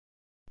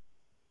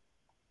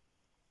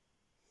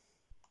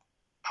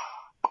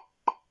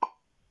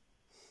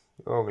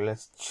Oh,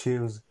 let's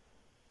choose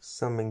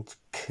something to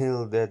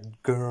kill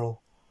that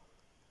girl.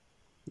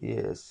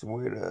 Yes,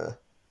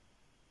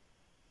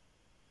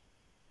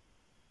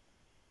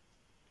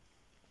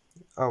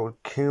 I will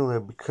kill her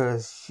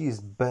because she's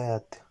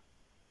bad.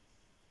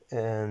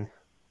 And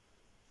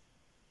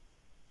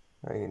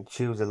I can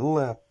choose a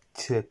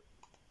laptop.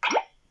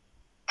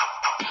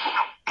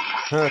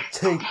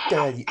 Take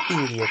that, you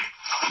idiot.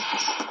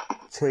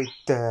 Take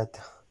that.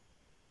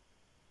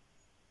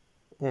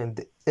 And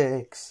the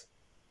X.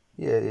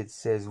 Yeah, it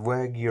says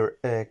wag your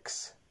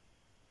X.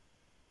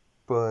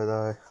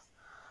 But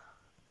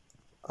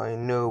I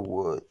know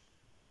what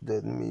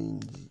that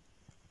means.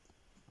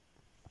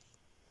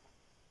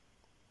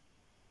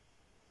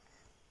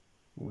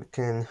 We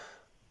can,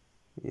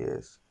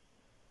 yes.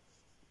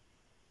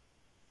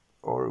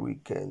 Or we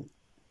can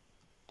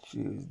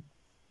choose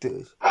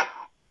this.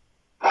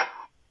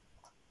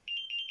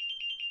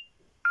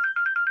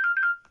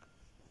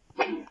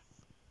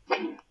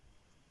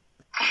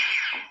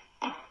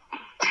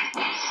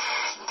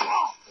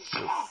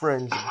 Your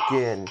friends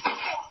again.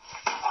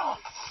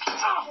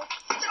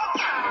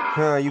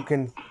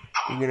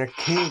 You're gonna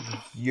kill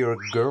your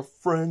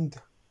girlfriend?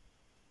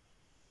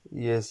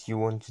 Yes, you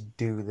want to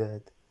do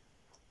that.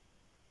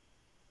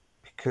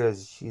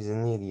 Because she's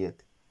an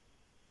idiot.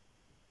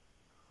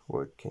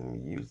 What can we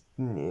use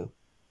now?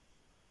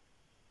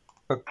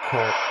 A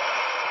car.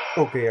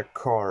 Okay, a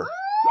car.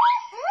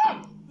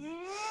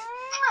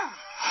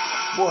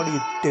 What are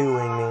you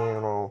doing,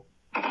 man?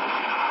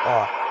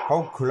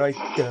 How could I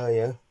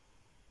die?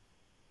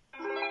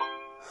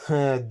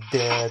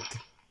 Dad.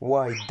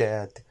 Why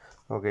Dad?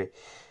 Okay,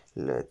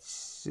 let's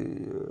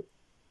see.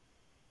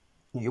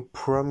 You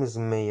promised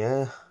me,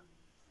 eh?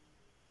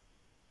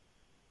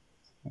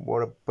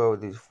 What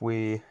about if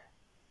we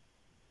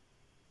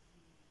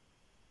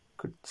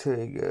could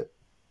take it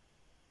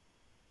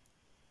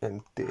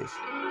and this?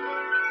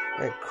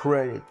 A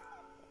credit,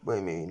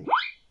 I mean.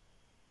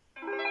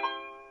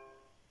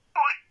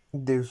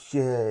 Does she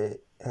have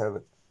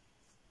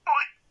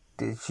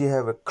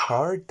a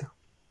card?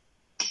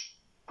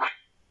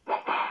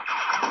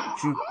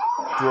 She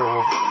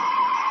drove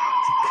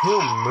to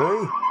kill me?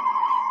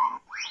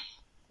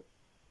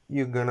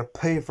 You gonna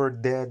pay for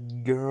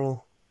that,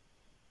 girl?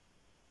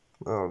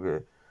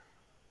 Okay.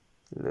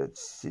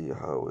 Let's see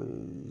how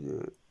is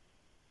it.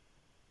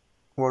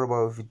 What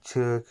about if we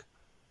took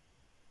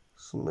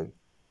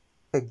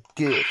a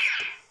gift?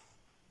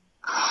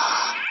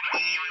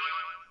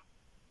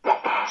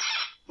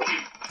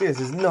 This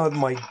is not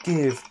my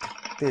gift.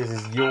 This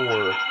is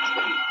your.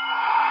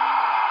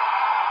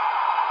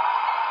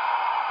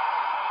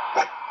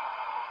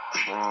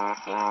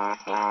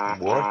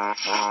 What?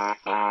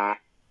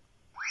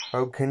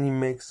 How can you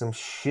make some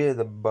shit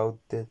about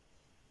that?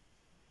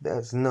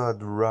 That's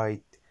not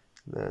right.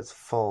 That's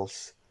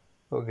false.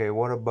 Okay,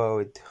 what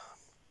about...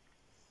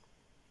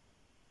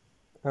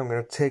 I'm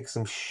gonna take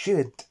some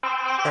shit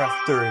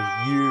after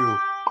you.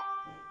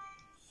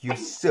 You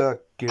suck,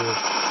 girl.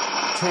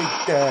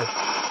 Take that.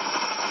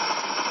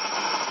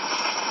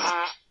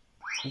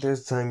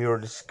 This time you're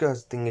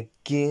disgusting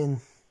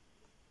again.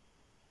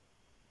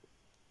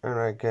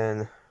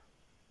 And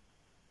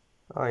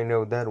I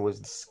know that was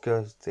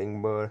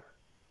disgusting, but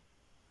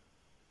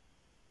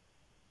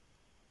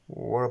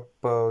what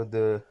about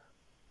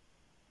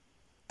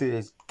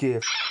this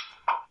gift?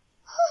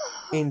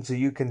 Into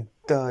you can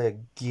die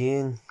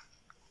again.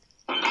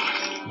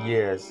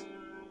 Yes,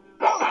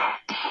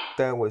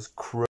 that was crazy.